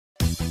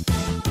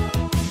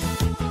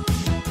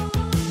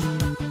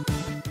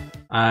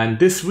And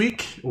this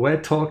week, we're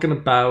talking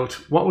about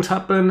what would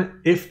happen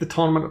if the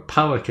Tournament of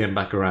Power came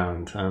back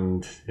around.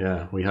 And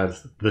yeah, we had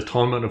the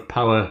Tournament of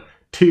Power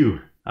 2,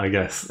 I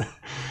guess.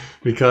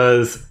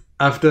 Because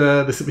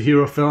after the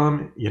superhero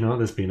film, you know,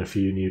 there's been a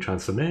few new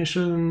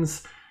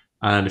transformations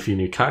and a few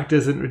new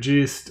characters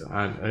introduced,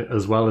 and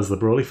as well as the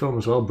Broly film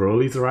as well.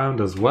 Broly's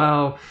around as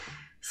well.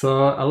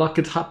 So a lot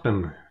could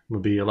happen.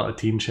 There'll be a lot of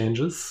team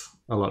changes,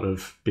 a lot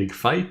of big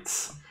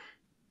fights.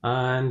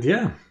 And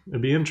yeah,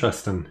 it'd be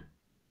interesting.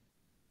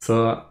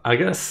 So I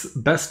guess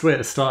best way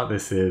to start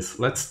this is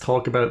let's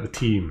talk about the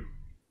team,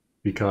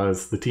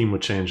 because the team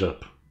would change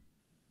up.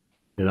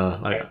 You know,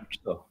 like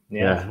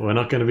yeah, we're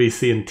not going to be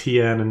seeing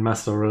Tien and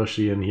Master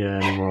Roshi in here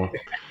anymore.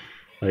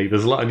 Like,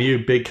 there's a lot of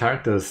new big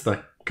characters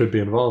that could be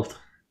involved.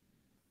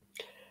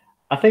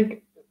 I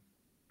think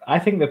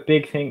the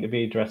big thing to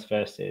be addressed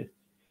first is: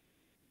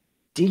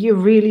 do you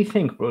really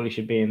think Broly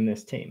should be in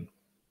this team?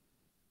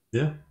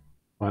 Yeah,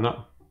 why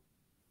not?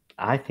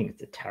 I think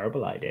it's a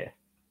terrible idea.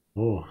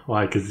 Oh,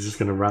 why? Because he's just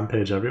going to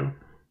rampage everyone?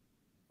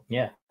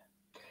 Yeah.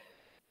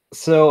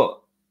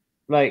 So,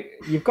 like,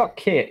 you've got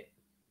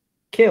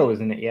Kill,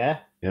 isn't it?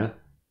 Yeah? Yeah.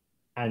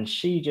 And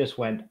she just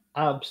went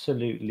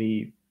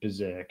absolutely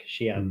berserk.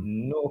 She had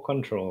no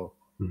control.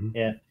 Mm-hmm.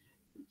 Yeah.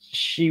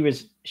 She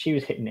was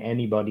hitting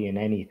anybody and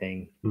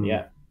anything.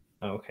 Yeah.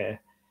 Okay.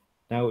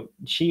 Now,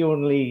 she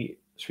only,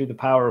 through the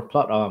power of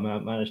plot armor,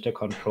 managed to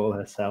control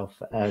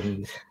herself,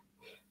 and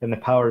the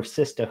power of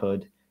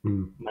sisterhood,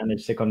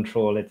 managed to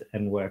control it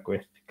and work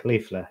with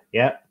Caulifla.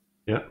 Yeah.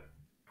 Yeah.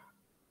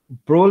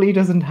 Broly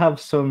doesn't have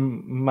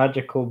some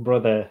magical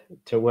brother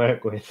to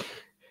work with.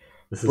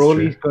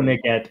 Broly's going to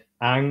get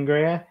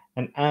angrier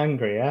and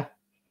angrier.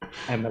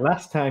 And the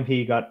last time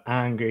he got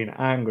angry and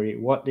angry,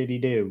 what did he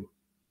do?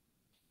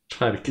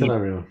 Try to kill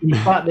everyone. He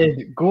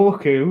battered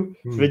Goku,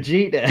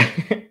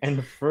 Vegeta,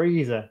 and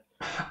Frieza.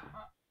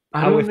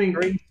 I don't think...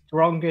 three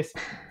strongest...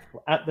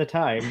 At the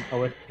time,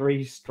 our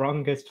three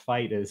strongest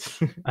fighters.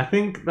 I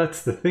think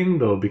that's the thing,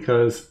 though,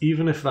 because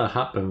even if that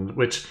happened,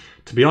 which,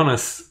 to be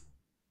honest,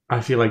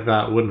 I feel like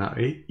that wouldn't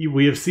happen.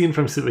 We have seen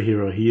from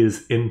Superhero, he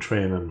is in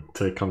training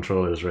to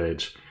control his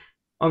rage.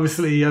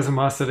 Obviously, he hasn't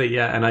mastered it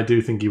yet, and I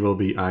do think he will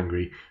be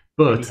angry.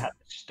 But he had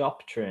to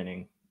stop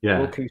training. Yeah.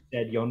 Goku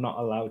said, "You're not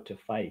allowed to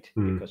fight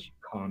because you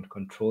can't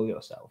control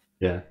yourself."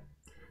 Yeah.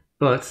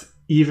 But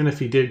even if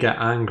he did get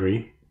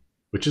angry,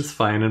 which is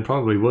fine and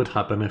probably would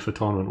happen if a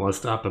tournament was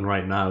to happen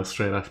right now,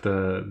 straight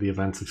after the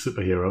events of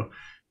Superhero.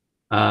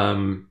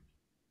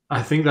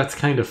 I think that's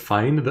kind of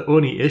fine. The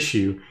only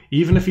issue,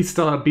 even if he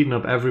started beating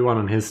up everyone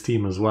on his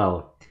team as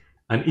well,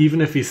 and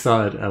even if he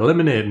started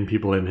eliminating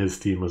people in his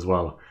team as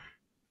well,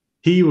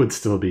 he would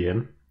still be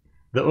in.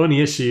 The only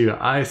issue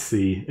I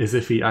see is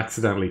if he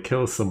accidentally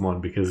kills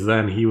someone, because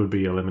then he would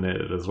be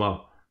eliminated as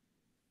well.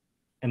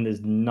 And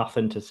there's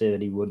nothing to say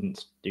that he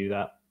wouldn't do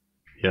that.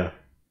 Yeah.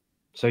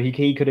 So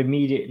he could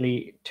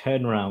immediately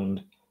turn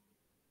around.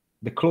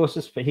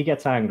 He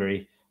gets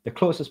angry. The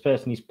closest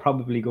person he's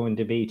probably going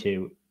to be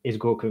to is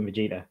Goku and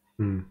Vegeta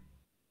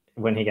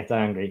when he gets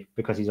angry,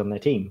 because he's on their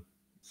team.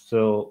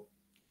 So,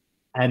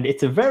 and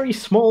it's a very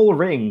small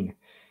ring.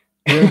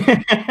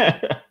 Yeah.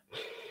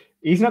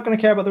 He's not going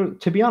to care about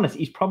to be honest,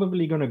 he's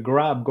probably going to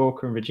grab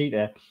Goku and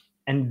Vegeta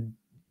and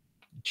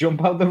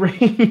jump out the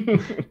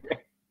ring.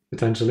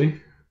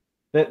 Potentially.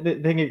 The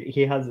thing is,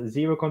 he has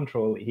zero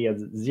control. He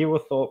has zero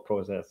thought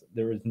process.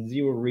 There is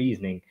zero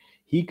reasoning.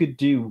 He could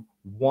do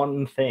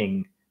one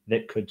thing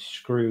that could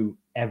screw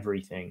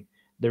everything.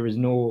 There is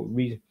no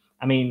reason.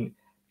 I mean,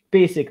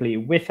 basically,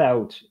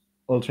 without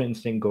Ultra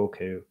Instinct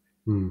Goku,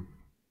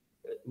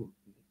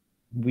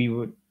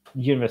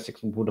 Universe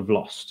 6 would have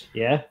lost.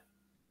 Yeah?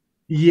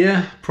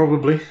 Yeah,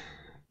 probably.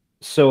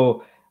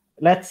 So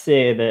let's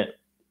say that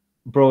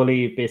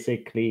Broly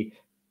basically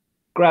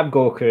grabbed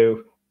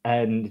Goku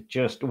and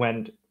just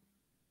went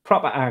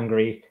proper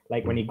angry,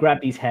 like when he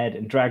grabbed his head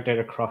and dragged it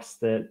across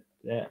the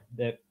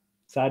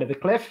side of the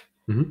cliff.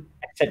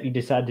 Except he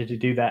decided to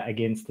do that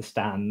against the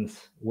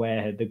stands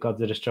where the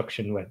Gods of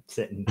Destruction were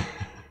sitting.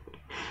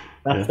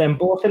 That's them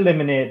both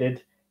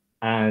eliminated,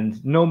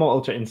 and no more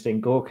Ultra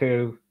Instinct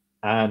Goku,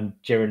 and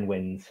Jiren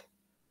wins.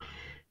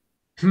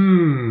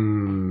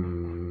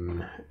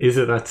 Is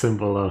it that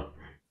simple, though?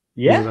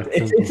 Yeah,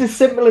 it's as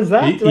simple as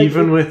that.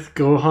 Even with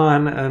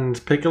Gohan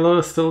and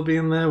Piccolo still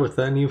being there with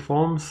their new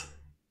forms?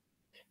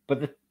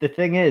 But the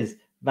thing is,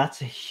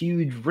 that's a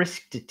huge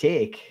risk to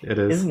take. It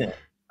is. Isn't it?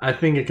 I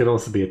think it could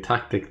also be a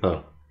tactic,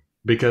 though.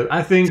 Because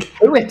I think...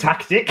 a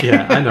tactic?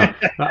 Yeah, I know.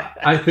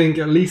 I think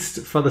at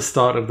least for the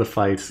start of the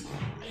fight,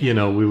 you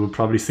know, we would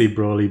probably see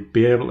Broly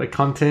be able to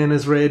contain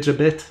his rage a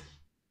bit.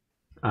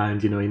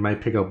 And, you know, he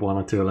might pick up 1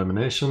 or 2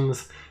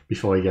 eliminations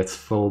before he gets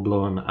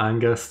full-blown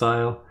anger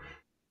style.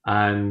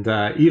 And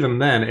even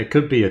then, it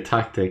could be a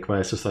tactic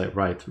where it's just like,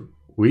 right,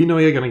 we know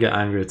you're going to get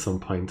angry at some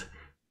point.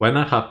 When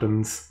that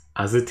happens,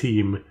 as a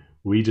team,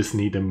 we just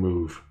need to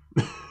move.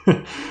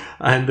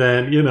 And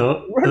then, you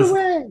know, run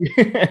away.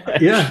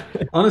 Yeah,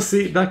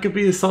 honestly, that could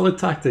be a solid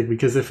tactic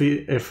because if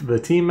the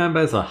team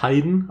members are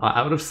hiding or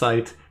out of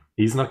sight,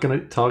 he's not going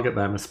to target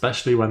them,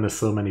 especially when there's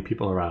so many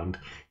people around.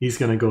 He's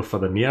going to go for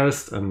the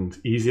nearest and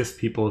easiest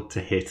people to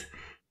hit,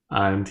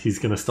 and he's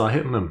going to start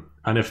hitting them.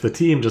 And if the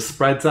team just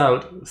spreads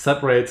out,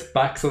 separates,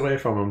 backs away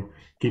from him,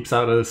 keeps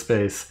out of the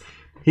space,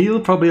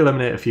 he'll probably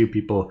eliminate a few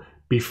people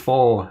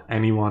before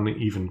anyone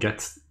even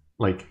gets,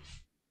 like,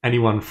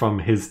 anyone from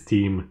his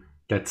team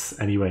gets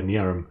anywhere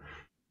near him.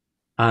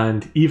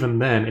 And even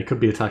then, it could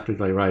be a tactic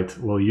like, right,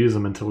 we'll use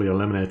them until we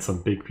eliminate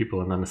some big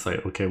people, and then it's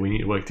like, okay, we need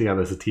to work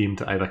together as a team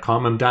to either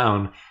calm him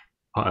down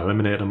or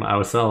eliminate him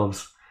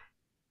ourselves,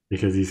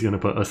 because he's going to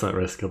put us at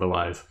risk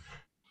otherwise.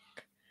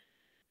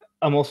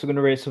 I'm also going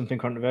to raise something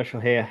controversial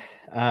here,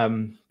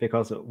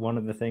 because one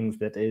of the things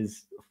that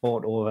is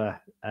fought over,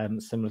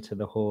 similar to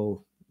the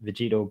whole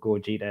Vegito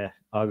Gogeta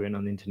argument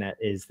on the internet,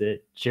 is the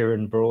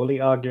Jiren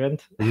Broly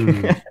argument.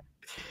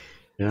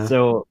 Yeah.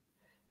 So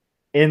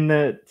in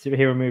the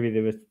superhero movie,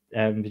 there was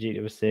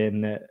Vegeta was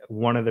saying that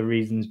one of the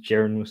reasons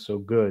Jiren was so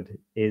good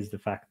is the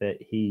fact that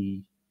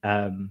he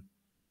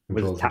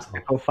was a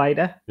tactical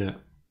fighter.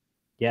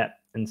 Yeah.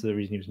 And so the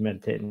reason he was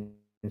meditating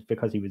is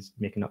because he was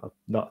making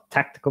not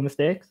tactical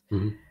mistakes.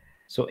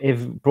 So if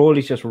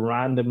Broly's just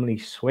randomly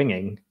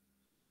swinging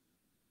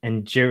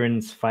and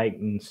Jiren's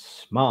fighting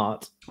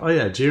smart, oh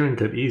yeah, Jiren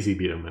could easily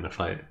beat him in a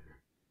fight.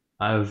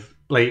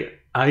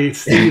 I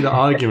see the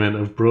argument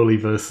of Broly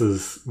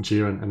versus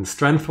Jiren, and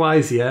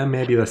strength-wise, yeah,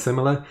 maybe they're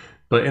similar,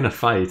 but in a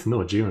fight, no,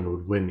 Jiren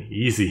would win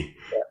easy,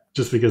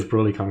 just because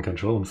Broly can't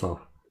control himself.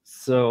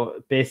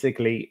 So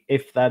basically,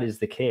 if that is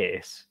the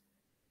case,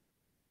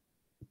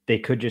 they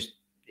could just,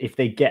 if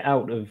they get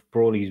out of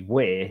Broly's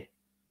way,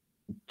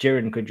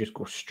 Jiren could just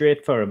go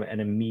straight for him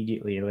and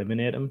immediately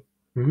eliminate him.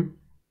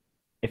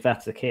 If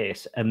that's the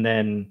case, and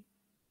then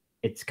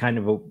it's kind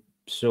of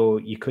so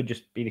you could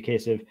just be the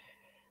case of,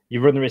 you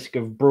run the risk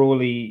of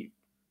Broly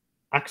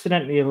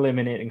accidentally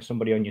eliminating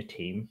somebody on your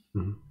team,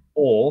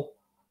 or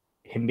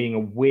him being a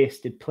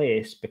wasted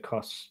place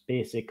because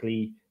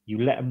basically you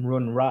let him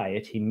run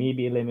riot. He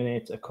maybe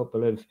eliminates a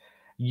couple of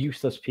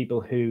useless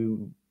people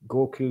who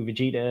Goku,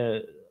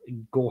 Vegeta,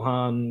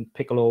 Gohan,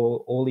 Piccolo,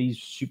 all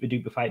these super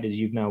duper fighters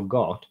you've now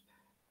got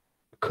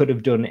could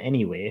have done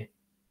anyway,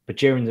 but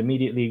Jiren's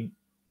immediately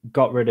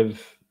got rid of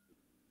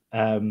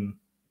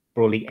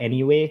Broly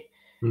anyway.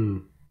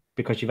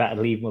 Because you've had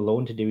to leave him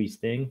alone to do his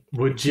thing.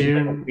 Would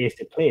Jiren like a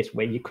wasted place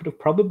where you could have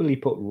probably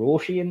put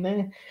Roshi in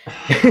there?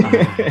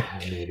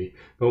 Maybe.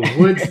 But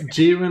would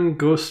Jiren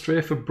go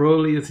straight for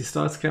Broly as he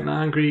starts getting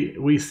angry?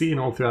 We've seen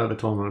all throughout the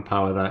Tournament of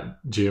Power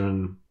that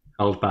Jiren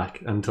held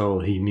back until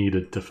he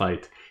needed to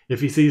fight.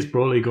 If he sees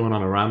Broly going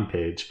on a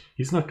rampage,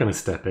 he's not going to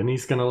step in.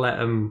 He's going to let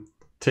him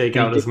take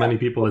out as many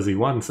people as he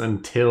wants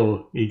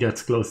until he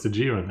gets close to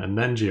Jiren, and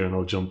then Jiren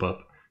will jump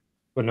up.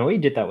 Well, no, he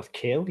did that with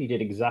Kale. He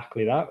did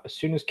exactly that. As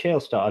soon as Kale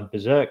started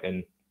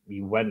berserking,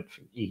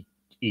 he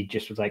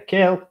just was like,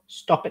 Kale,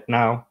 stop it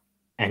now.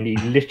 And he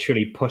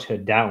literally put her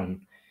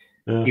down.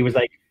 Yeah. He was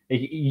like,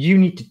 you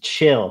need to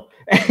chill.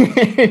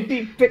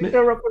 He picked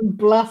her up and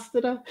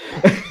blasted her.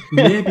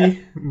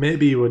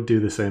 maybe he would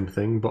do the same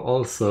thing, but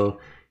also,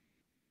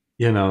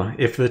 you know,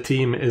 if the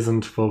team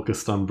isn't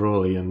focused on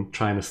Broly and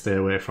trying to stay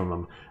away from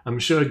him, I'm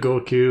sure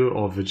Goku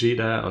or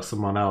Vegeta or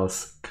someone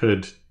else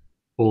could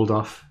hold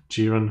off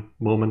Jiren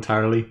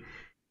momentarily.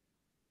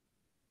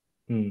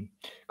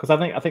 Because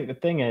I think the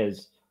thing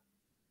is,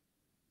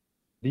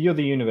 the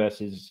other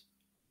universes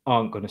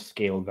aren't going to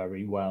scale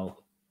very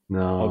well.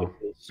 No.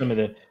 Obviously, some of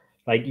the,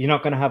 like, you're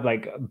not going to have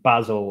like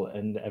Basil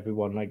and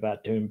everyone like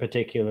that doing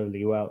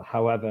particularly well.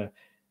 However,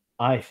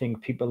 I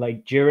think people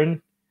like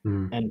Jiren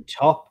and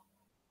Top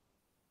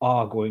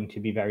are going to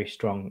be very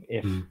strong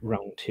if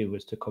round 2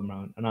 was to come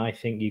round. And I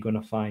think you're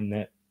going to find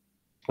that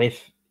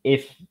if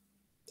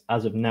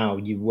as of now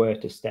you were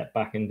to step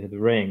back into the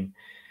ring,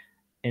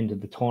 into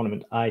the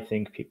tournament, I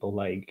think people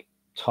like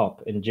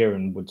Top and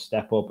Jiren would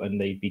step up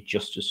and they'd be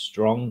just as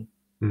strong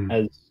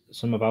as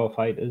some of our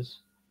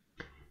fighters.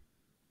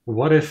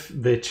 What if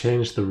they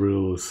changed the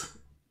rules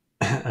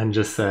and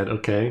just said,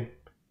 okay,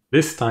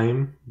 this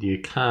time you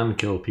can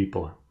kill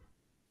people?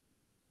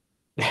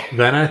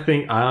 Then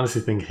I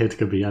honestly think Hit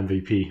could be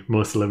MVP,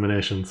 most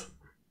eliminations.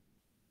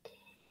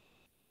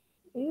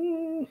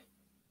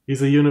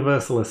 He's a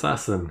universal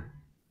assassin.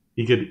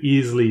 He could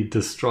easily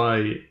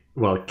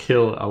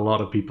kill a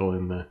lot of people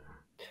in there.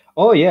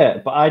 Oh yeah,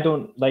 but I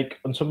don't like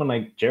on someone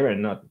like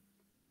Jiren.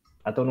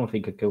 I don't know if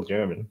he could kill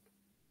Jiren.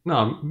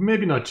 No,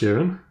 maybe not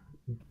Jiren,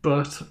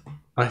 but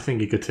I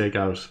think he could take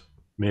out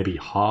maybe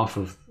half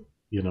of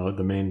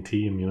the main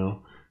team.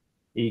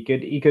 He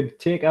could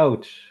take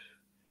out.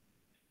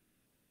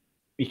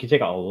 He could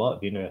take out a lot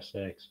of Universe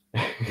 6.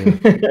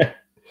 Yeah.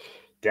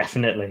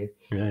 Definitely.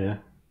 Yeah.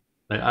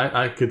 Like,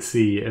 I could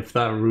see if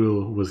that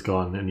rule was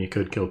gone and you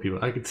could kill people,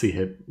 I could see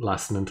Hit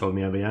lasting until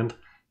near the end.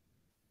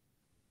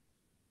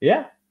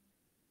 Yeah.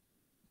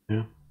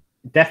 Yeah.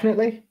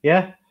 Definitely.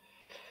 Yeah.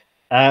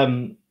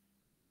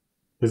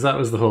 Because that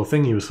was the whole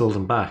thing, he was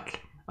holding back.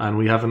 and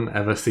we haven't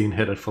ever seen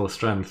hit at full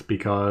strength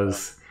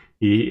because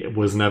he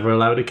was never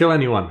allowed to kill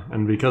anyone,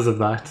 and because of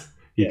that,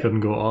 he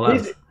couldn't go all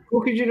out.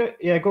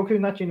 Goku's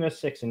not Universe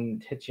 6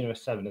 and Hit's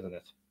Universe 7, isn't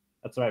it?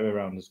 That's the right way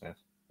around, isn't it?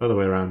 Other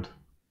way around.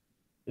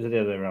 Is it the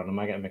other way around? Am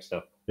I getting mixed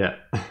up? Yeah.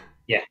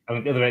 Yeah, I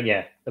mean, the other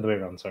way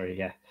around. Sorry,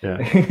 yeah.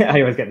 I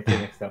always get the two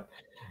mixed up.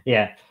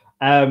 Yeah,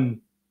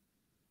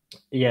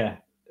 yeah.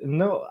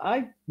 No,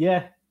 I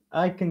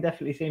can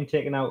definitely see him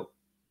taking out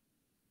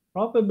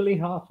probably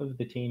half of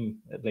the team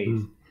at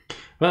least.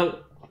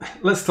 Well,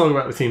 let's talk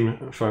about the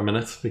team for a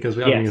minute because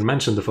we haven't even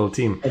mentioned the full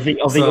team.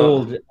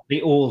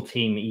 The old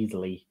team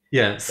easily.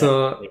 Yeah.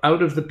 So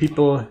out of the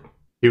people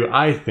who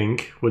I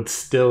think would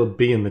still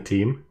be in the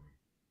team.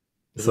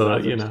 So,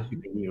 you know,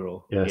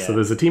 so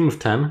there's a team of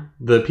 10.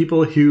 The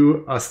people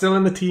who are still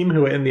in the team,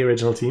 who are in the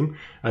original team,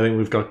 I think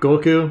we've got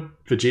Goku,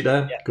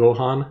 Vegeta,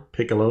 Gohan,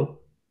 Piccolo,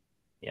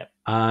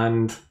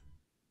 and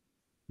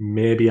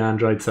maybe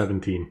Android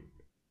 17.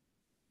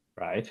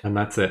 Right. And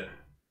that's it.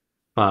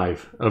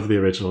 5 of the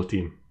original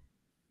team.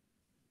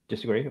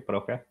 Disagree, but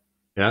okay.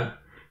 Yeah.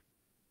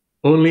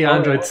 Only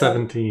Android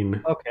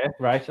 17. Okay,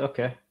 right,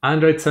 okay.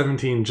 Android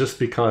 17, just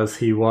because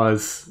he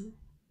was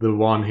the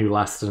one who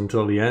lasted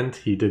until the end.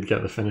 He did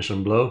get the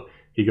finishing blow.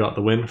 He got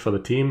the win for the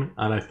team,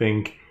 and I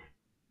think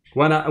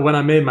when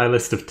I made my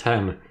list of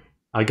 10,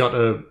 I got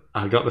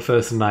the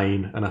first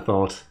 9, and I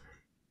thought,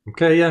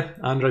 okay, yeah,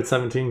 Android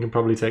 17 can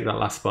probably take that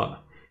last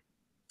spot.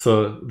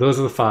 So those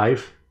are the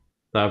 5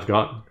 that I've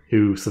got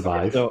who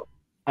survive. So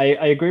I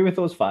agree with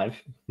those 5.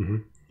 Mm-hmm.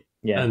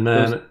 Yeah, and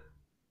then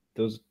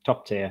those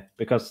top tier,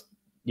 because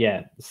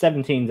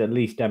 17's at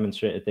least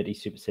demonstrated that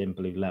he's Super Saiyan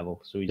Blue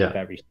level, so he's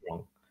very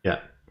strong. Yeah.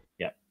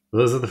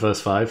 Those are the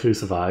first 5 who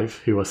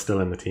survive, who are still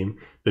in the team.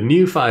 The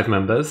new 5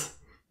 members,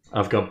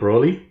 I've got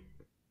Broly,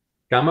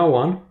 Gamma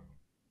 1,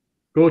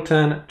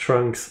 Goten,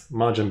 Trunks,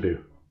 Majin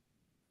Buu.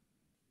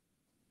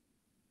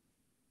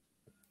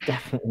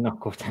 Definitely not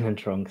Goten and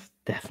Trunks.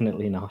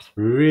 Definitely not.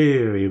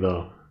 Really,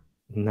 though?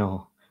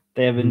 No.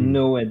 They have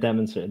nowhere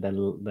demonstrated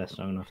they're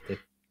strong enough to.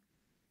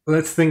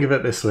 Let's think of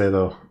it this way,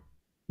 though.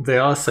 They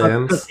are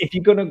Saiyans. If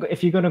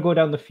you're gonna go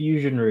down the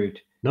fusion route.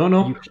 No,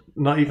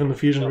 not even the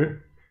fusion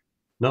route.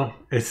 No,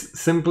 it's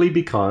simply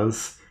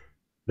because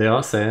they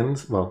are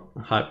Saiyans. Well,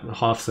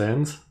 half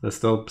Saiyans. They're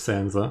still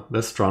Saiyans, though.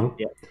 They're strong.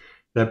 Yeah.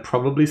 They're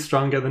probably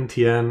stronger than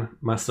Tien,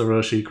 Master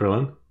Roshi,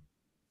 Krillin.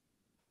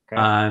 Okay.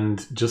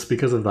 And just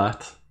because of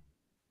that,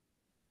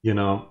 you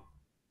know,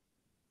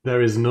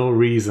 there is no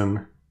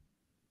reason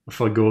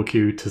for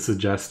Goku to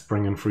suggest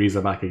bringing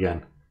Frieza back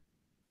again.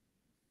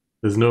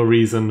 There's no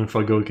reason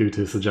for Goku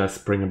to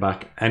suggest bringing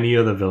back any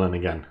other villain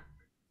again.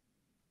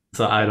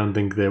 So I don't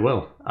think they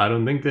will. I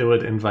don't think they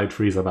would invite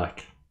Frieza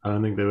back. I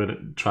don't think they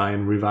would try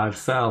and revive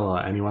Cell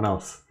or anyone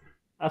else.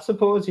 I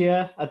suppose,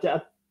 yeah.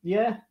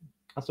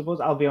 I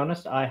suppose, I'll be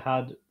honest, I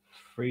had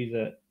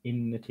Frieza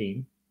in the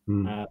team.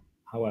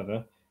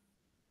 However,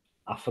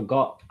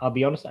 I'll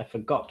be honest, I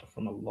forgot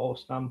from a lore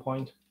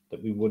standpoint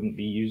that we wouldn't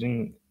be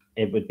using,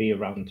 it would be a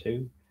round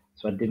 2.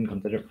 So I didn't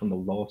consider it from a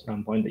lore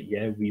standpoint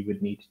that, we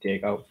would need to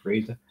take out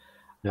Frieza.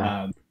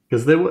 Yeah.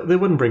 Because they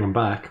wouldn't bring him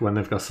back when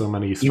they've got so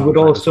many strong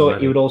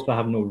he would also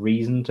have no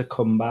reason to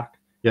come back.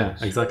 Yeah,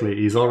 exactly.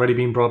 He's already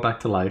been brought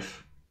back to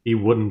life. He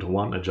wouldn't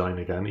want to join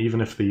again,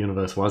 even if the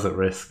universe was at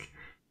risk.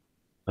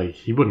 Like,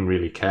 he wouldn't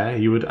really care.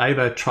 He would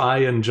either try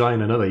and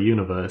join another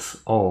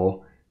universe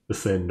or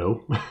just say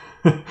no.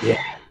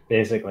 Yeah,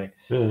 basically.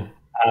 Yeah.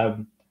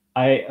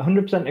 I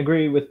 100%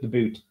 agree with the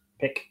Buu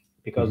pick,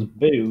 because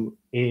Buu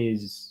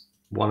is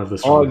one of the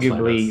strongest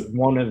arguably fighters.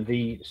 One of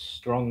the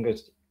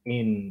strongest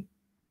in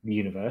the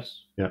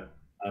universe. Yeah.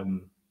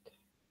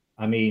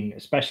 I mean,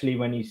 especially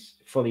when he's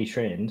fully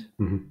trained.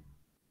 And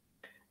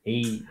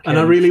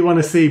I really want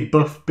to see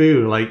buff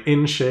Buu, like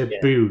in shape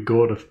Buu,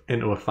 go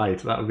into a fight.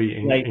 That would be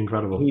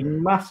incredible. He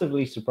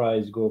massively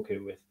surprised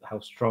Goku with how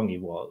strong he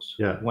was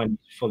when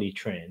he's fully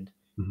trained.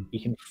 He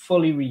can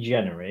fully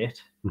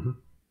regenerate.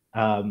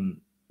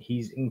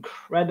 He's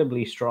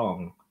incredibly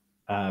strong.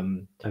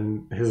 And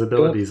his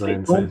abilities are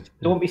insane.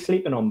 Don't be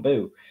sleeping on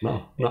Buu.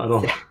 No, not at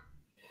all.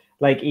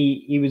 Like,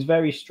 he was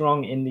very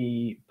strong in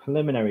the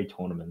preliminary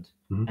tournament,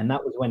 and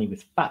that was when he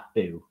was Fat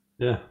Buu.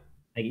 Yeah.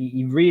 Like,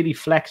 he really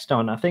flexed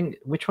on. I think,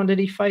 which one did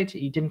he fight?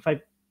 He didn't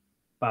fight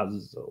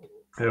Basil.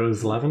 It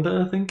was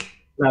Lavender, I think.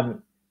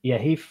 Yeah,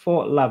 he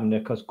fought Lavender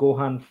because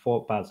Gohan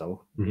fought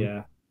Basil.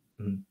 Yeah.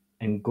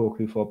 And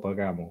Goku fought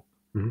Bergamo.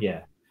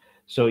 Yeah.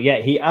 So,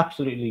 he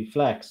absolutely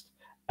flexed.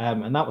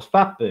 And that was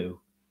Fat Buu.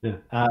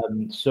 Yeah.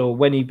 So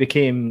when he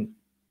became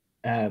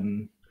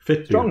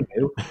Fit Strong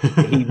Buu,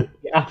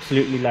 he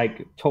absolutely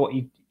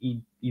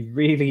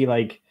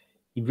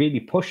he really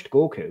pushed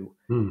Goku,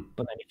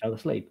 but then he fell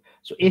asleep.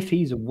 So if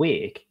he's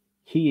awake,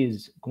 he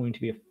is going to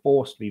be a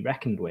force to be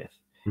reckoned with.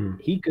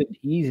 He could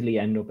easily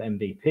end up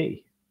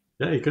MVP.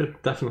 Yeah, he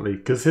could, definitely,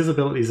 because his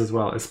abilities as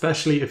well,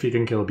 especially if he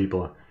can kill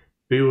people.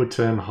 Buu would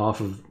turn half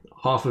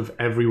of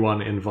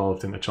everyone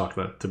involved into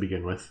chocolate to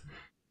begin with,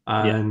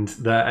 and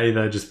they're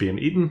either just being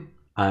eaten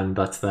and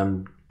that's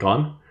them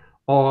gone,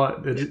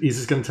 Or he's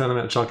just going to turn them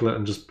into chocolate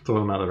and just throw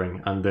them out of the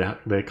ring, and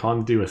they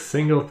can't do a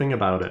single thing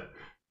about it.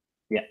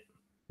 Yeah.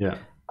 Yeah.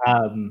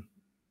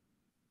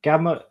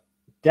 Gamma,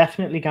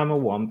 definitely Gamma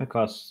 1,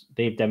 because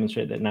they've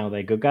demonstrated that now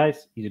they're good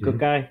guys. He's a good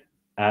guy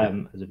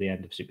as of the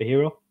end of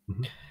Superhero.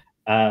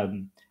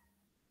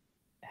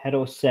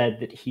 Heeroh said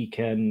that he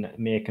can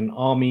make an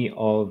army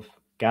of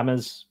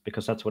Gammas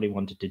because that's what he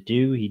wanted to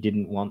do. He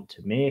didn't want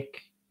to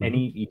make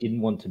he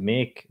didn't want to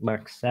make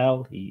Max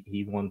Cell.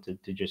 He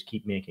wanted to just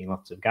keep making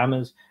lots of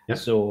Gammas. Yep.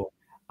 So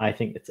I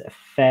think it's a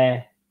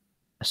fair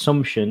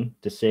assumption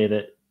to say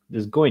that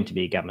there's going to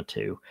be a Gamma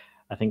 2.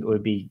 I think it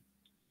would be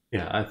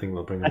I think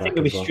they'll bring it I back. think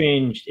it would be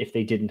strange if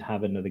they didn't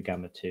have another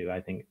Gamma 2. I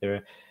think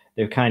they're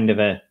kind of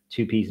a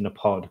two peas in a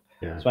pod.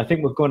 Yeah. So I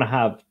think we're going to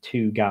have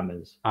two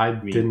Gammas. I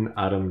didn't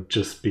add him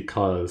just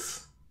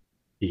because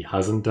he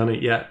hasn't done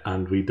it yet,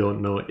 and we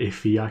don't know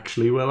if he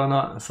actually will or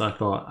not. So I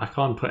thought, I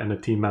can't put in a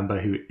team member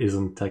who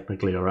isn't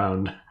technically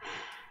around.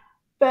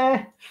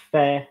 Fair.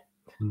 I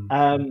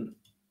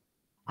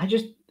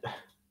just,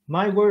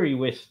 my worry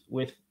with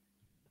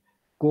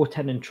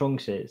Goten and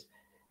Trunks is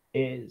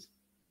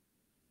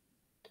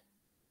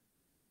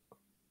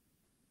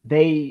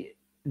they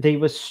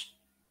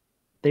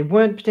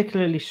weren't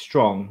particularly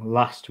strong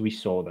last we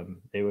saw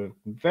them. They were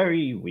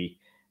very weak.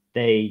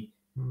 They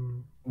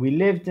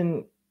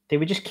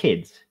were just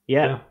kids.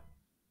 Yeah.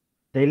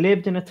 They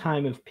lived in a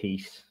time of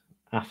peace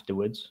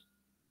afterwards.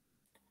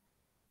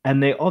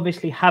 And they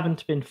obviously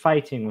haven't been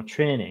fighting or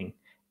training,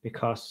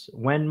 because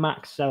when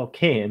Max Cell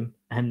came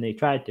and they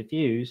tried to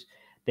fuse,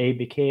 they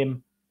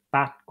became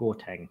fat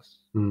Gotenks.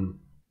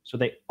 So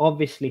they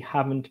obviously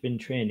haven't been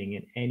training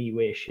in any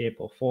way, shape,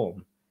 or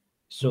form.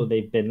 So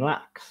they've been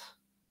lax.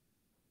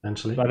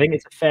 Essentially. So I think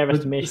it's a fair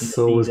estimation.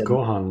 So was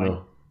Gohan,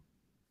 though.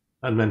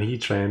 And then he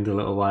trained a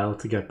little while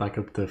to get back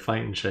up to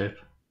fighting shape.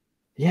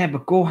 Yeah,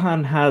 but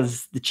Gohan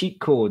has the cheat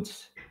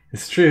codes.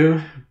 It's true,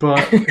 but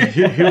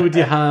who would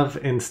you have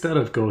instead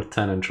of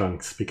Goten and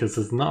Trunks? Because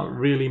there's not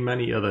really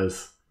many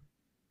others.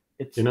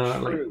 It's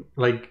true.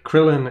 Like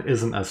Krillin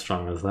isn't as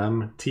strong as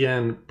them.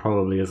 Tien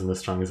probably isn't as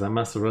strong as them.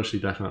 Master Roshi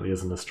definitely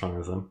isn't as strong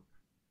as them.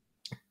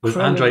 With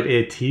Android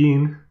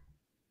 18,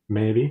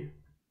 maybe.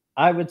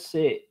 I would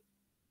say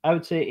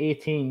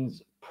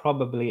 18's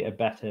probably a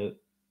better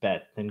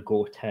bet than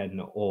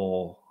Goten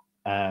or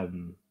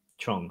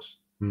Trunks.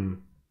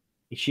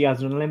 She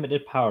has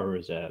unlimited power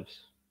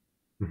reserves.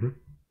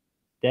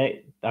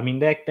 They're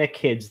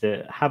kids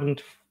that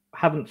haven't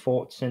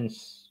fought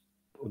since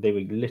they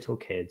were little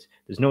kids.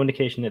 There's no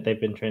indication that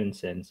they've been training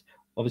since.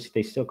 Obviously,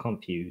 they still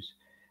can't fuse.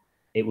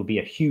 It would be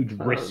a huge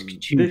risk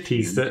to They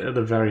teased it at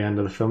the very end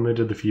of the film. They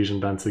did the fusion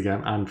dance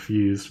again and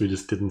fused. We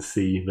just didn't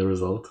see the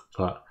result.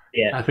 But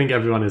yeah, I think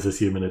everyone is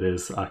assuming it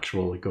is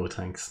actual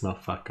Gotenks,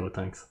 not fat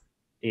Gotenks.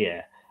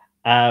 Yeah.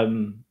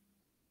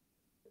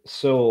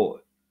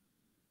 So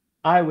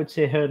I would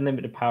say her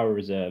unlimited power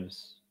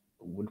reserves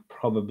would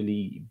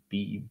probably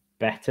be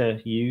better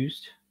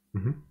used.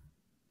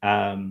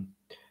 I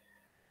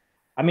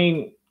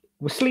mean,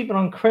 we're sleeping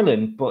on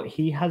Krillin, but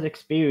he has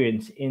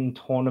experience in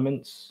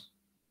tournaments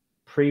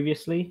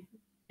previously,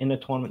 in a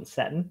tournament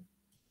setting.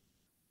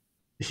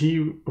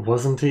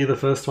 Wasn't he the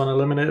first one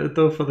eliminated,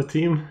 though, for the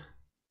team?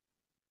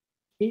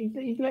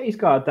 He let his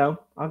guard down.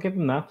 I'll give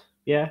him that.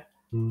 Yeah.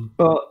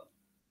 But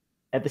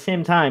at the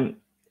same time,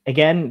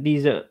 again,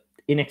 these are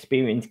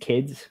inexperienced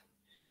kids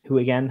who,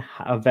 again,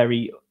 are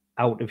very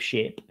out of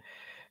shape.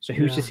 So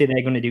who's to say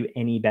they're going to do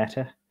any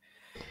better?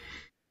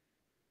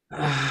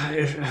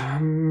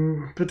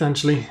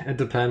 Potentially. It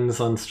depends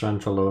on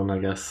strength alone, I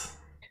guess.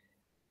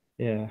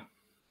 Yeah.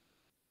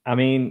 I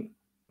mean,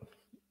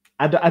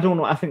 I don't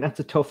know. I think that's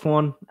a tough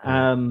one.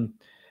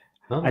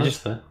 That's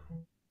fair.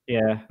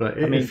 Yeah. But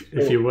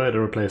if you were to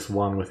replace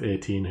one with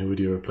 18, who would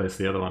you replace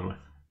the other one with?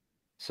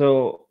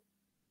 So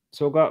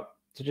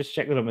just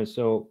check the numbers.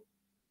 So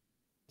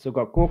we've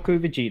got Goku,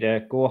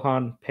 Vegeta,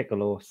 Gohan,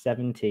 Piccolo,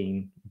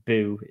 17.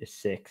 Boo is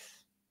 6.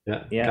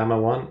 Yeah. Gamma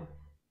 1.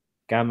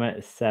 Gamma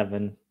is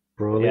 7.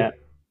 Broly. Yeah.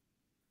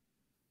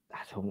 I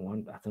don't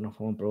know if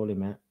I want Broly,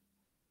 mate.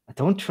 I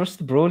don't trust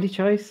the Broly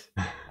choice.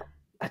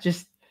 Do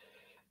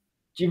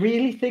you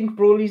really think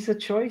Broly's a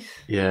choice?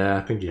 Yeah,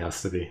 I think he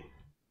has to be.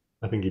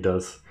 I think he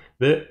does.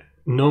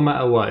 No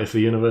matter what, if the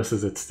universe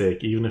is at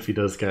stake, even if he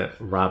does get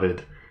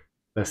rabid,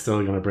 they're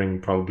still going to bring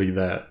probably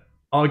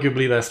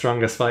arguably their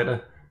strongest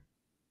fighter.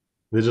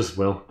 They just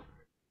will.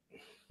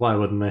 Why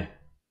wouldn't they?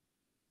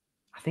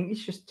 I think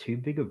it's just too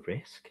big a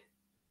risk.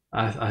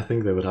 I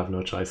think they would have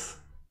no choice.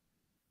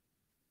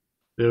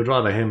 They would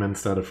rather him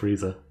instead of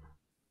Frieza.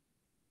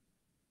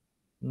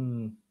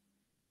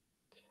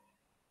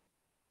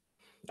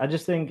 I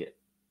just think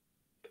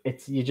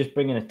you're just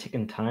bringing a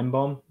ticking time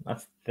bomb.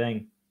 That's the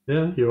thing.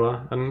 Yeah, you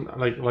are. And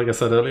like I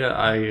said earlier,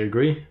 I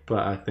agree, but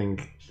I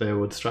think they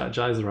would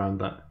strategize around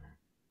that.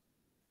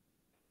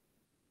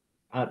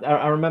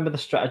 I remember the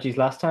strategies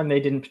last time. They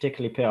didn't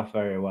particularly pay off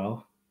very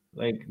well.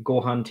 Like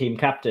Gohan team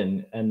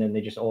captain, and then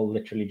they just all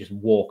literally just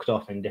walked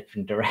off in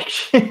different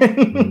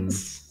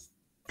directions.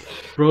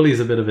 Broly's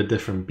a bit of a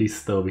different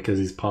beast though because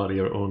he's part of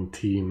your own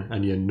team,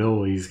 and you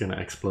know he's going to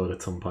explode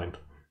at some point.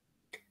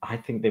 I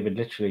think they would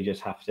literally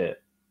just have to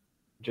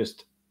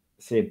just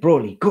say,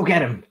 Broly, go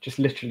get him. Just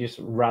literally just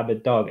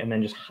rabid dog and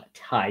then just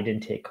hide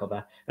and take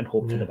cover and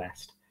hope for the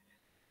best.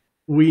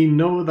 We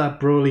know that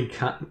Broly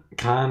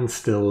can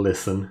still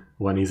listen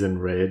when he's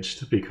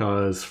enraged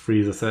because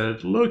Frieza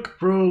said, "Look,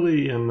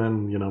 Broly," and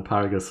then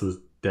Paragus was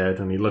dead,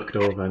 and he looked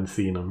over and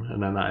seen him,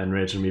 and then that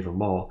enraged him even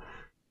more.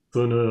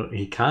 So no,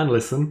 he can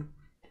listen,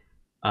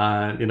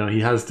 and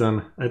he has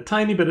done a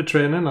tiny bit of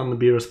training on the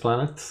Beerus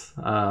planet,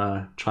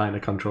 trying to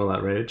control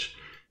that rage.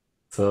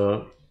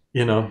 So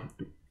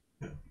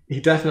he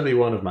definitely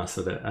won't have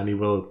mastered it, and he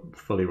will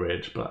fully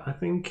rage. But I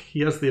think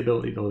he has the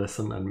ability to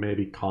listen and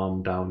maybe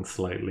calm down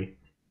slightly.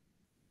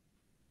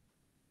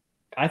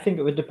 I think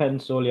it would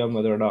depend solely on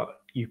whether or not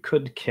you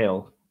could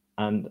kill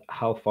and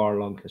how far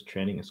along his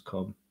training has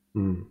come.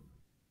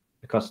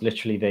 Because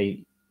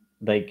literally,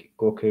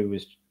 Goku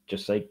was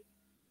just like,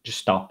 just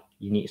stop.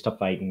 You need to stop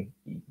fighting.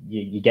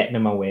 You're getting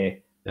in my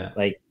way. Yeah.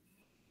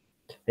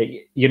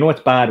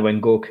 It's bad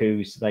when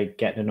Goku's like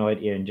getting annoyed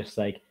at you and just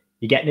like,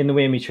 you're getting in the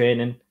way of me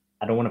training.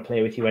 I don't want to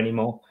play with you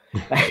anymore.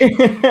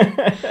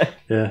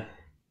 Yeah.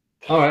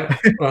 All right.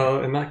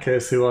 Well, in that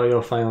case, who are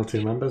your final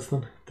two members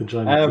then to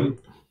join the team?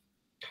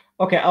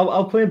 Okay,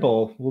 I'll play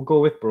ball. We'll go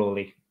with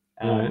Broly.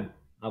 Right.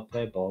 I'll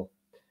play ball.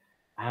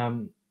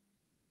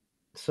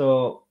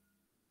 So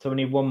we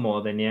need one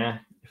more then, yeah?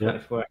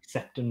 If we're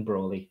accepting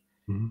Broly.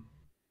 Mm-hmm.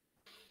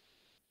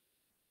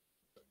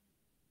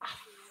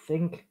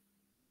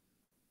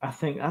 I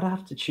think I'd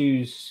have to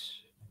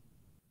choose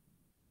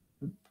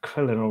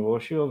Krillin or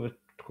Roshi over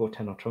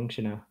Goten or Trunks,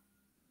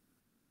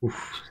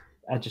 Oof.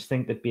 I just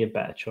think that'd be a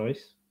better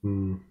choice. I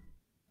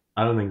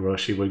don't think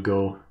Roshi would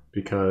go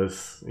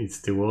because he's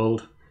too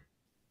old.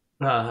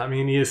 I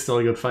mean, he is still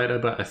a good fighter,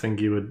 but I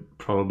think you would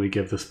probably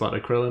give the spot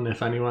to Krillin,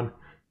 if anyone.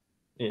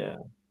 Yeah.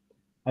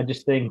 I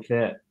just think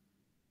that,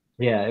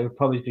 it would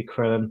probably be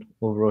Krillin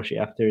over Roshi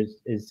after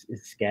his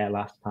scare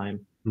last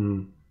time.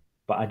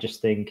 But I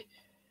just think,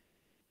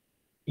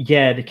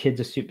 the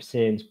kids are Super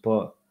Saiyans,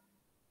 but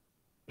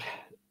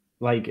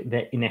like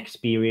they're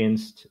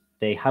inexperienced.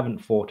 They haven't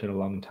fought in a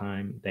long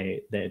time.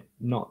 They're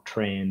not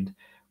trained.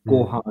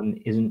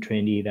 Gohan isn't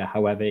trained either.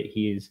 However,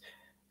 he is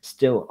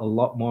still a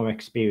lot more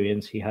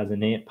experienced. He has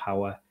innate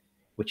power,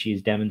 which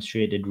he's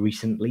demonstrated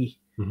recently.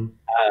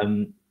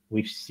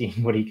 We've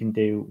seen what he can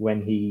do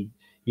when he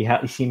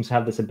seems to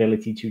have this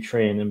ability to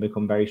train and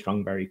become very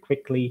strong very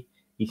quickly.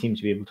 He seems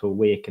to be able to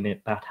awaken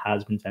it. That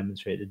has been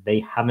demonstrated. They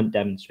haven't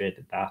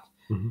demonstrated that.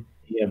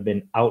 They have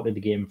been out of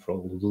the game for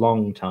a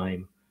long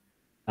time.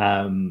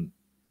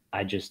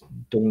 I just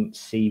don't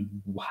see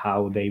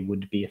how they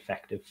would be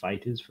effective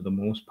fighters for the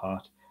most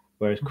part,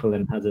 whereas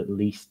Krillin has at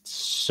least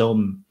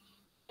some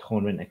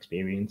tournament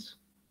experience.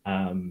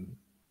 I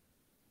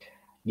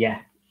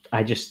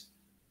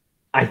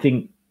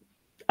think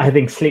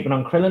sleeping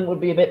on Krillin would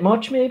be a bit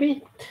much,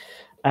 maybe.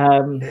 I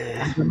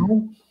don't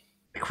know.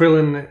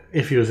 Krillin,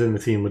 if he was in the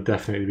team, would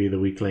definitely be the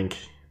weak link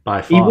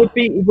by far.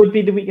 He would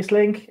be the weakest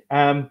link,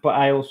 but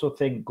I also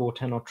think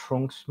Goten or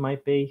Trunks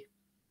might be.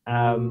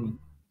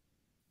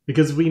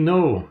 Because we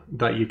know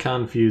that you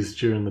can fuse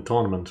during the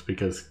tournament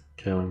because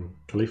Kale and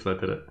Khalifa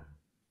did it.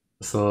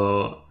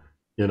 So,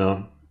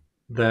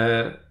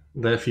 their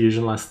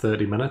fusion lasts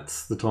 30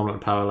 minutes. The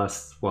tournament power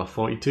lasts,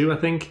 42, I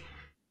think?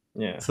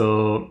 Yeah.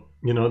 So,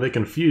 they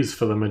can fuse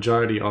for the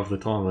majority of the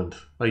tournament.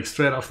 Like,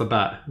 straight off the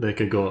bat, they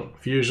could go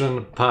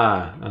fusion,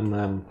 power, and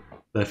then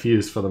they're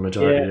fused for the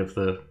majority of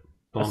the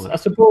tournament. I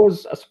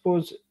suppose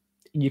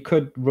you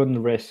could run the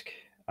risk.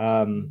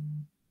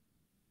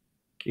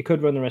 You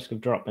could run the risk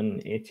of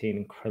dropping 18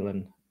 and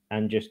Krillin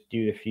and just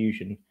do the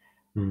fusion.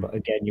 But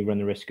again, you run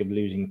the risk of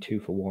losing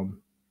 2 for 1.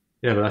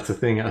 Yeah, but that's the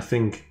thing. I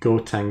think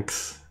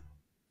Gotenks,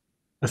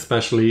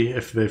 especially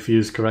if they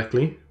fuse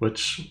correctly,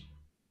 which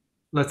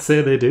let's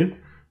say they do,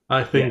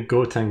 I think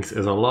Gotenks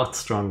is a lot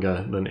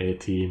stronger than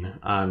 18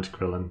 and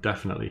Krillin,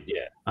 definitely.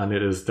 Yeah. And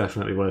it is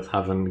definitely worth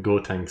having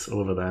Gotenks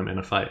over them in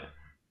a fight.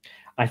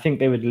 I think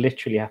they would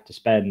literally have to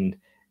spend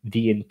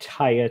the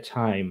entire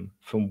time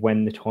from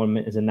when the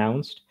tournament is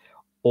announced.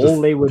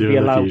 All they would be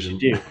allowed to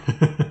do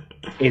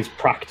is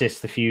practice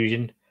the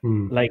fusion.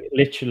 Like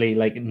literally,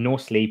 like no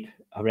sleep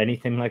or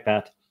anything like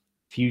that.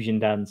 Fusion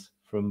dance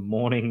from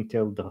morning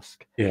till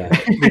dusk. Yeah,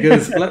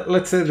 because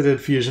let's say they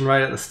did fusion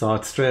right at the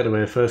start, straight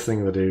away. First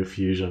thing they do,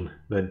 fusion.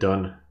 They're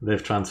done.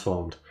 They've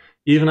transformed.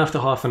 Even after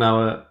half an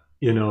hour,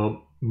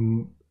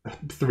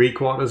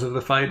 3/4 of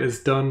the fight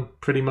is done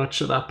pretty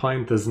much at that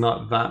point. There's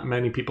not that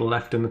many people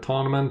left in the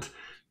tournament.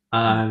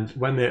 And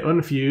when they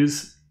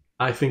unfuse,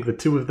 I think the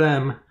two of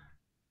them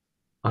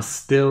are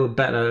still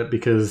better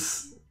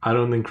because I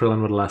don't think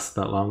Krillin would last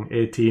that long.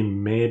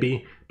 18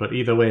 maybe, but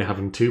either way,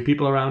 having 2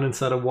 people around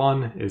instead of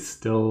 1 is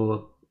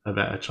still a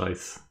better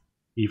choice,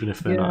 even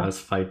if they're not as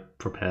fight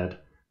prepared.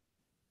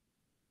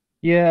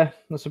 Yeah,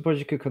 I suppose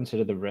you could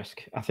consider the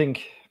risk. I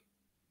think,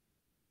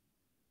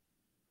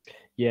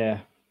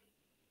 I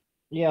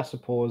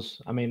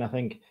suppose. I mean, I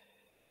think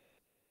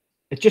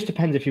it just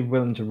depends if you're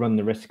willing to run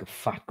the risk of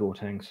fat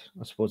Gotenks.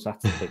 I suppose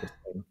that's the biggest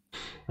thing.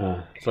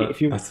 But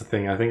If you that's the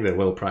thing. I think they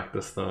will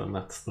practice though, and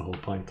that's the whole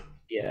point.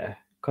 yeah,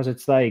 because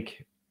it's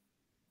like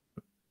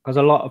because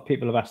a lot of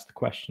people have asked the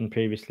question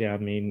previously. I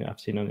mean, I've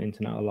seen on the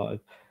internet a lot of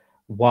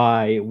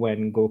why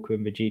when Goku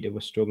and Vegeta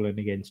were struggling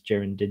against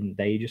Jiren, didn't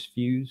they just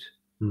fuse?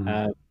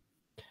 Mm.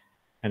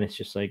 And it's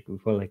just like,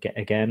 well, like,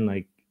 again,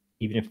 like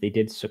even if they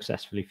did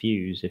successfully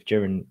fuse, if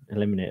Jiren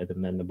eliminated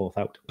them, then they're both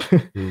out.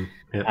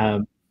 Yeah.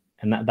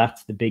 And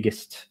that's the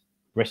biggest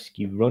risk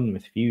you run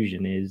with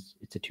fusion is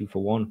it's a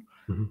 2-for-1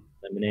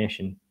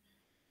 elimination.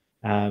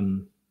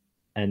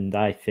 And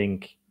I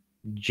think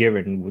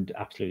Jiren would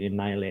absolutely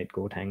annihilate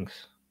Gotenks.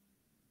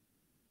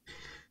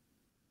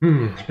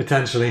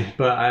 Potentially,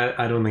 but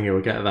I don't think it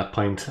would get to that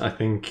point. I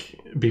think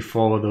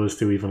before those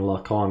two even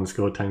lock horns,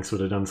 Gotenks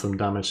would have done some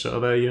damage to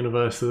other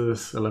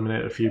universes,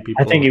 eliminate a few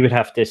people. I think he would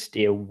have to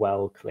steer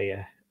well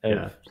clear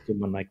of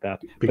someone like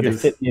that.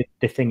 Because but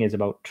the thing is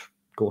about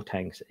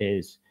Gotenks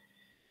is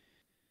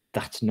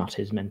that's not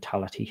his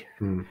mentality.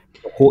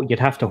 You'd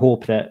have to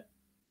hope that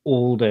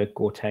older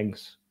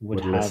Gotenks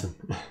would have listen.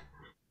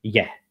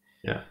 Yeah.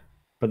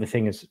 But the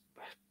thing is,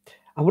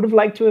 I would have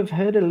liked to have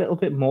heard a little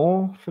bit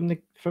more from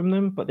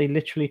them, but they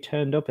literally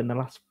turned up in the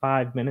last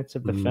 5 minutes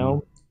of the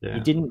film. You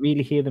didn't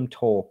really hear them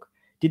talk.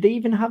 Did they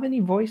even have any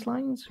voice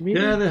lines?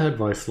 Really? Yeah, they had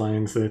voice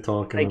lines. They're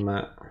talking and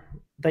that.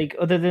 Like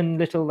other than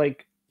little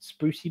like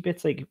sprucey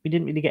bits, like we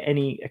didn't really get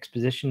any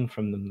exposition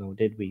from them, though,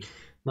 did we?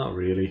 Not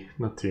really,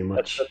 not too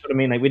much. That's what I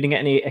mean. Like we didn't get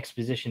any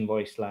exposition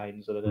voice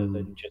lines other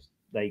than just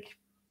like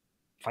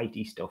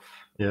fighty stuff.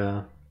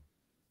 Yeah,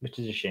 which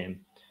is a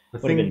shame.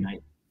 Would have been nice.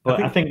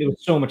 But I think there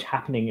was so much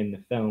happening in the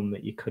film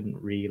that you couldn't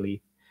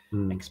really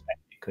expect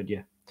it, could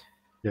you?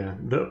 Yeah.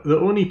 The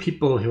only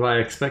people who I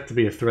expect to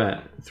be a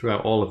threat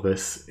throughout all of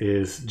this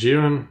is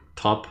Jiren,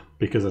 Top,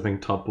 because I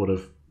think Top would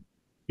have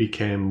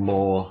became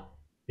more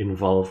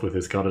involved with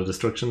his God of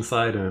Destruction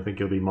side, and I think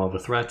he'll be more of a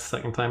threat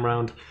second time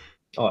round.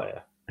 Oh, yeah.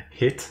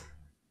 Hit.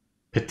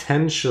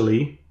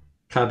 Potentially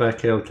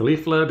Kabak El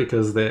Caulifla,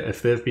 because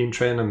if they've been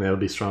training, they'll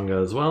be stronger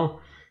as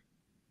well.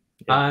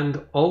 Yeah.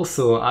 And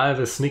also, I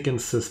have a sneaking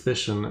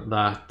suspicion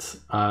that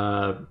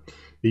the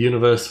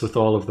universe with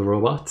all of the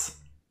robots,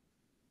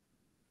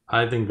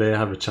 I think they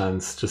have a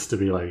chance just to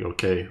be like,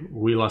 okay,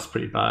 we lost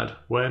pretty bad.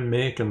 We're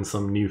making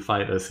some new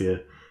fighters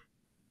here.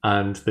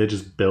 And they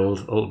just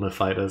build Ultimate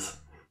Fighters.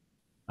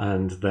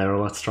 And they're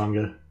a lot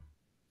stronger.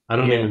 I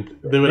don't even...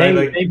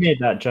 They made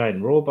that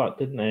giant robot,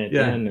 didn't they?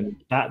 Yeah. And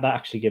that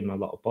actually gave them a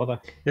lot of bother.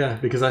 Yeah,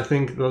 because I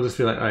think they'll just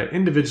be like, all right,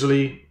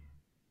 individually,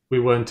 we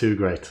weren't too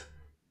great.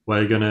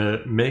 We're going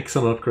to make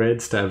some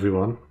upgrades to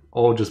everyone,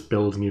 or just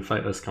build new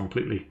fighters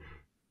completely.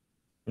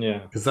 Yeah.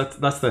 Because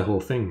that's their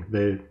whole thing.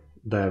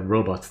 They're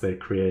robots, they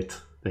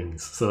create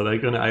things. So they're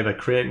going to either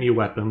create new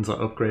weapons or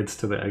upgrades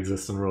to their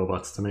existing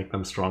robots to make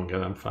them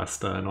stronger and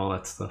faster and all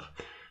that stuff.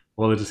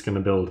 Or they're just going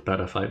to build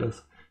better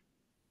fighters.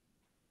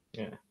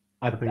 Yeah.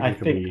 I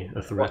think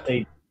a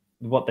threat.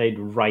 What they'd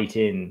write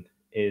in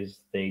is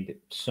they'd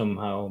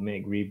somehow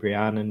make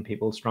Ribrianne and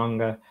people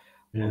stronger.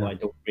 Yeah. I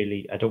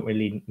don't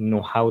really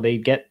know how they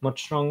get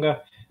much stronger,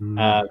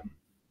 but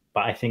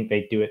I think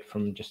they do it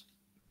from just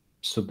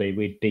so they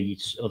would be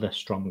other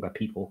stronger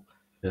people,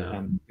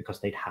 because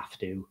they'd have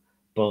to.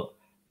 But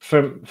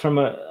from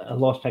a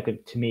law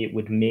perspective, to me, it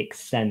would make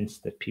sense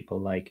that people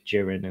like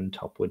Jiren and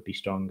Top would be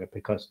stronger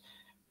because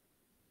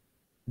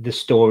the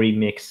story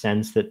makes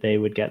sense that they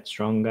would get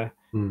stronger.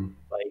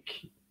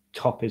 Like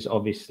Top is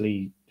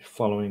obviously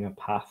following a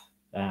path.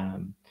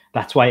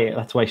 That's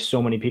why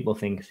so many people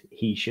think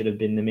he should have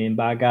been the main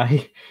bad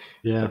guy.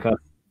 Yeah. Because,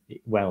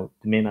 well,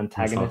 the main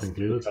antagonist.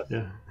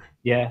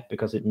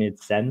 Because it made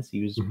sense.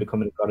 He was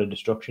becoming a god of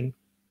destruction.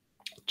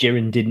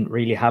 Jiren didn't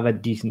really have a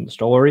decent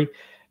story.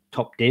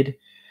 Top did.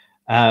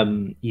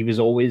 He was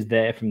always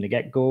there from the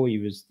get-go. He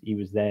was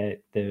there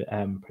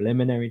the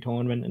preliminary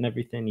tournament and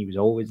everything. He was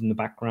always in the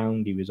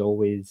background. He was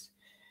always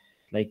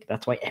like,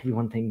 that's why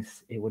everyone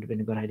thinks it would have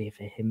been a good idea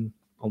for him.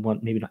 Or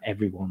maybe not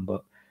everyone,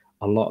 but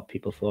a lot of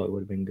people thought it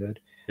would have been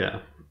good. Yeah.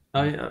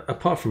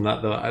 Apart from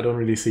that, though, I don't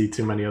really see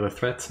too many other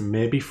threats.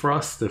 Maybe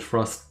Frost. If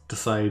Frost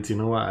decides, you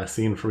know what, I've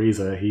seen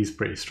Frieza, he's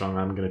pretty strong,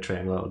 I'm going to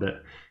train a little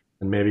bit.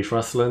 And maybe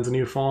Frost learns a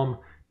new form,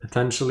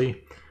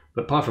 potentially.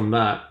 But apart from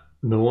that,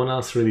 no one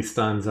else really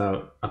stands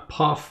out.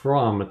 Apart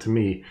from, to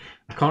me,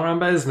 I can't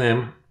remember his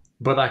name,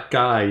 but that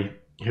guy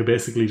who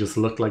basically just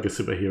looked like a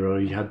superhero,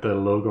 he had the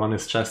logo on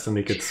his chest and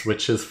he could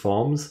switch his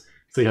forms.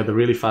 So he had the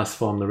really fast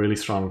form, the really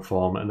strong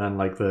form, and then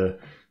like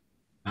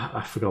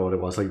I forgot what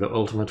it was, like the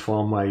ultimate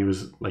form where he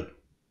was like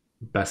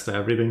best at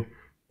everything.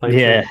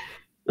 Yeah.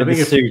 I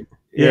think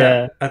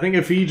I think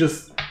if he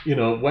just,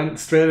 went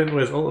straight into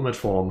his ultimate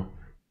form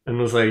and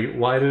was like,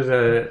 why did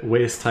I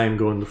waste time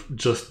going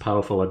just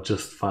powerful or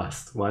just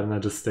fast? Why didn't I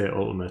just stay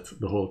ultimate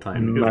the whole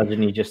time?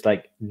 Imagine he just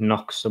like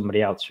knocks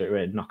somebody out straight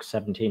away, knocks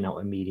 17 out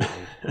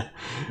immediately.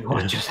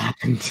 What just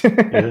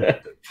happened?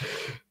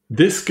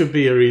 This could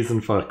be a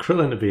reason for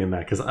Krillin to be in there,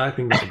 because I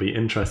think that would be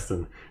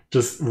interesting.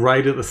 Just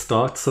right at the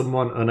start,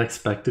 someone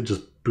unexpected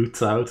just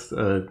boots out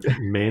a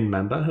main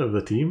member of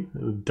the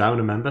team, down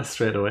a member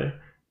straight away.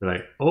 They're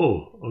like,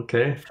 oh,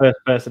 okay. First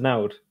person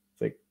out.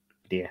 It's like,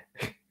 dear.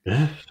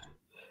 Yeah.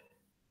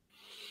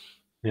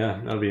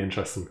 Yeah, that'll be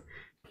interesting.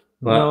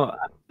 But no,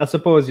 I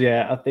suppose,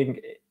 yeah, I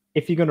think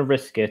if you're going to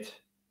risk it,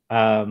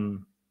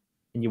 and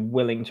you're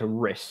willing to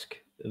risk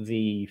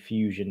the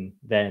fusion,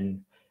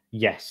 then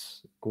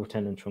yes,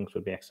 Goten and Trunks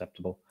would be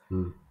acceptable.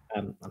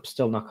 I'm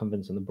still not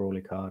convinced on the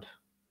Broly card.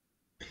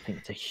 I think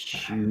it's a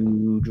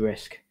huge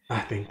risk. I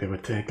think they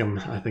would take him.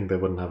 I think they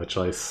wouldn't have a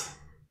choice.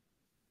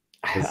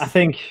 I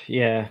think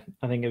it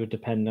would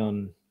depend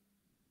on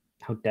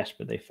how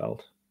desperate they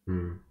felt.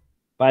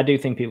 But I do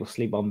think people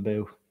sleep on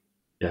Boo.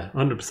 Yeah,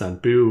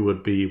 100%. Boo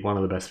would be one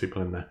of the best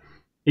people in there.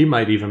 He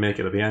might even make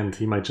it at the end.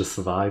 He might just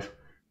survive.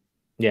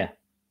 Yeah.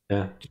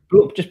 Yeah.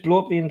 Just blow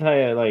up the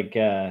entire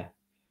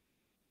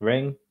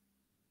ring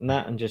and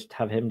that, and just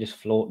have him just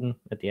floating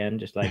at the end,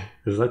 just like.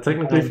 Is that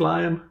technically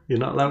flying? You're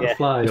not allowed to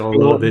fly,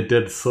 although they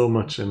did so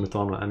much in the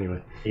tournament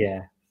anyway.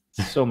 Yeah,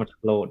 so much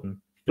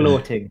floating.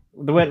 Floating.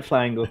 They weren't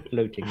flying, or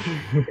floating.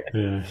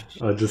 Yeah,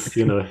 or just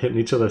hitting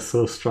each other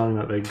so strong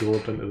that they go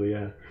up into the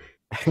air.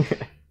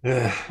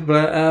 Yeah,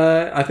 but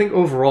I think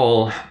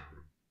overall,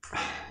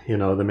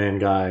 the main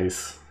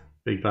guys,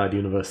 Big Bad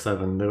Universe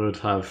 7, they would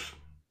have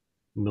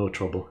no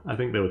trouble. I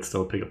think they would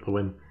still pick up the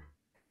win.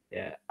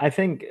 Yeah, I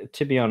think,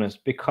 to be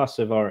honest, because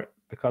of I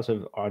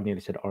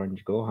nearly said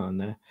Orange Gohan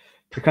there,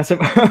 because of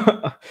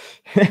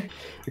Orange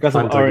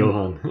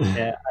Gohan.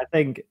 Yeah, I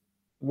think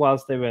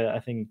whilst they were, I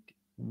think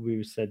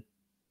we said,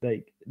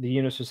 like, the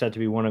universe was said to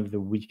be one of the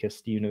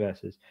weakest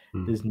universes.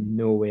 There's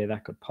no way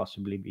that could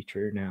possibly be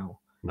true now.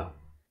 No.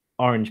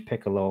 Orange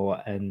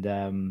Piccolo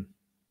and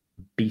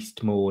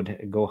Beast Mode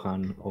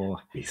Gohan, or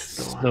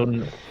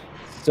Sun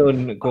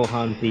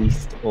Gohan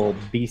Beast, or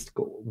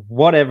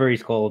whatever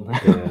he's called.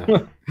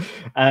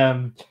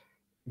 Yeah.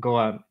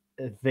 Gohan,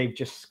 they've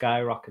just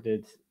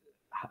skyrocketed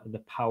the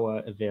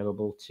power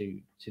available to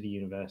the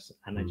universe,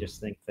 and I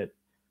just think that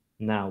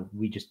now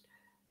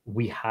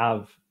we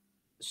have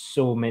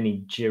so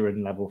many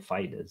Jiren level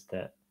fighters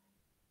that,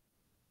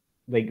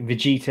 like,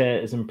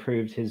 Vegeta has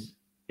improved his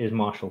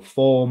martial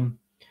form.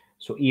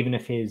 So even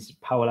if his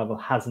power level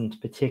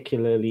hasn't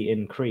particularly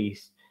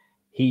increased,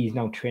 he's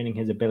now training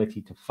his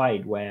ability to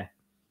fight, where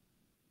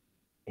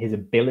his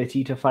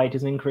ability to fight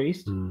has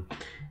increased.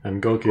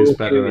 And Goku's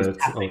better at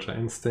Ultra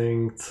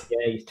Instinct.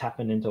 Yeah, he's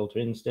tapping into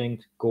Ultra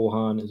Instinct.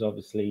 Gohan is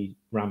obviously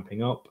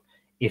ramping up.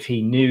 If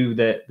he knew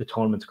that the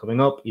tournament's coming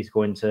up, he's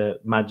going to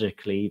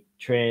magically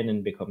train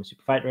and become a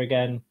super fighter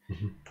again.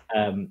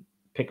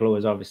 Piccolo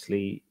is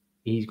obviously,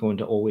 he's going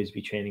to always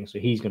be training, so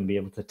he's going to be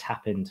able to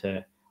tap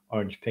into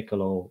Orange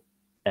Piccolo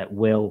at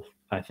will.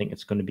 I think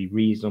it's going to be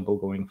reasonable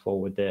going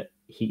forward that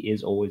he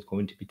is always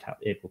going to be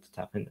able to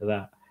tap into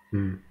that.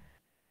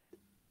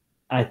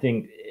 I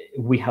think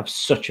we have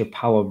such a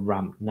power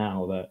ramp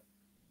now that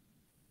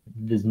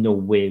there's no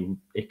way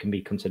it can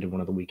be considered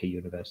one of the weaker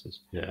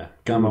universes. Yeah,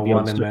 Gamma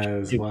 1 in there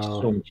as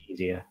well. So much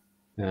easier.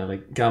 Yeah,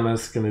 like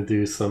Gamma's going to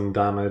do some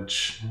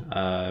damage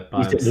by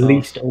He's himself. At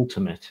least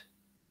ultimate.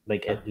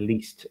 At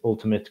least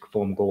ultimate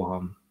form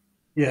Gohan.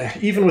 Yeah,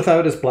 even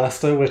without his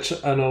blaster, which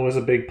I know was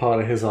a big part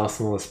of his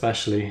arsenal,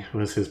 especially,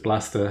 was his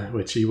blaster,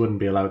 which he wouldn't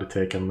be allowed to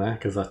take in there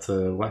because that's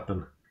a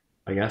weapon,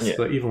 I guess. Yeah.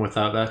 But even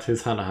without that,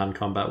 his hand-to-hand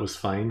combat was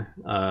fine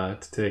to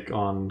take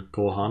on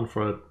Gohan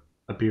for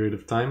a period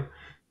of time.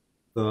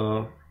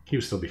 So he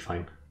would still be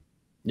fine.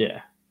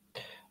 Yeah.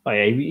 Oh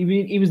yeah,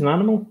 he was an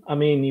animal. I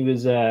mean, he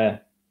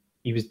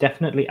was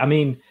definitely. I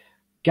mean,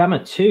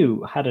 Gamma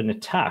 2 had an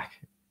attack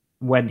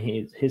when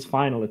his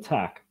final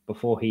attack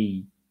before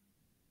he.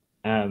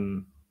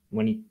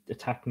 When he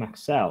attacked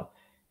Max Cell,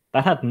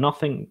 that had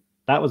nothing.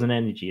 That was an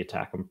energy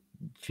attack. I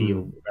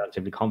feel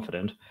relatively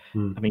confident.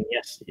 I mean,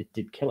 yes, it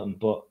did kill him,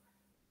 but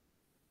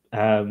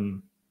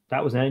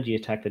that was an energy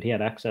attack that he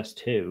had access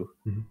to.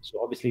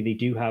 So obviously, they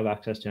do have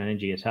access to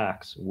energy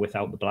attacks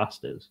without the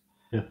blasters.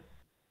 Yeah.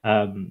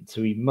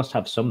 So he must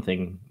have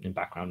something in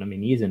background. I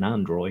mean, he is an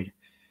android,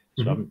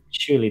 so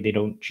surely they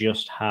don't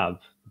just have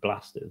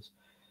blasters.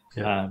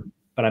 Yeah.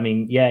 But I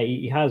mean, yeah,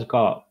 he has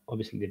got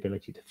obviously the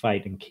ability to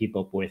fight and keep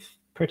up with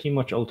pretty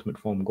much Ultimate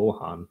Form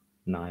Gohan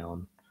nigh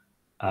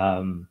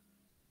on.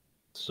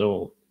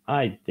 So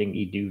I think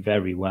he'd do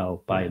very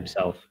well by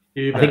himself.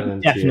 I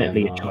think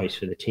definitely a choice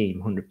for the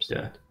team, 100%.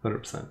 Yeah,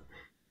 100%.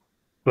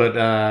 But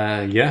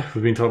yeah,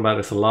 we've been talking about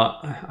this a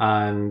lot,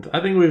 and I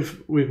think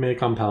we've made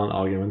compelling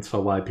arguments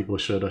for why people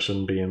should or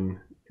shouldn't be in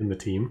the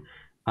team.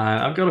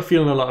 I've got a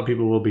feeling a lot of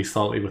people will be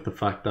salty with the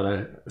fact that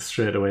I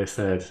straight away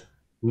said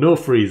no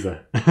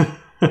Frieza.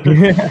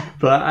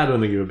 But I don't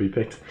think it would be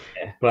picked.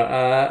 Yeah.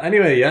 But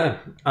anyway, yeah,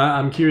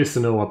 I'm curious to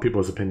know what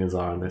people's opinions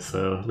are on this.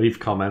 So leave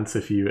comments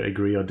if you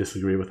agree or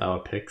disagree with our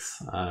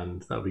picks,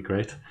 and that would be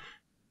great.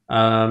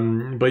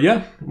 But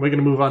yeah, we're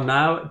going to move on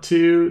now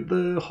to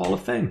the Hall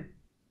of Fame.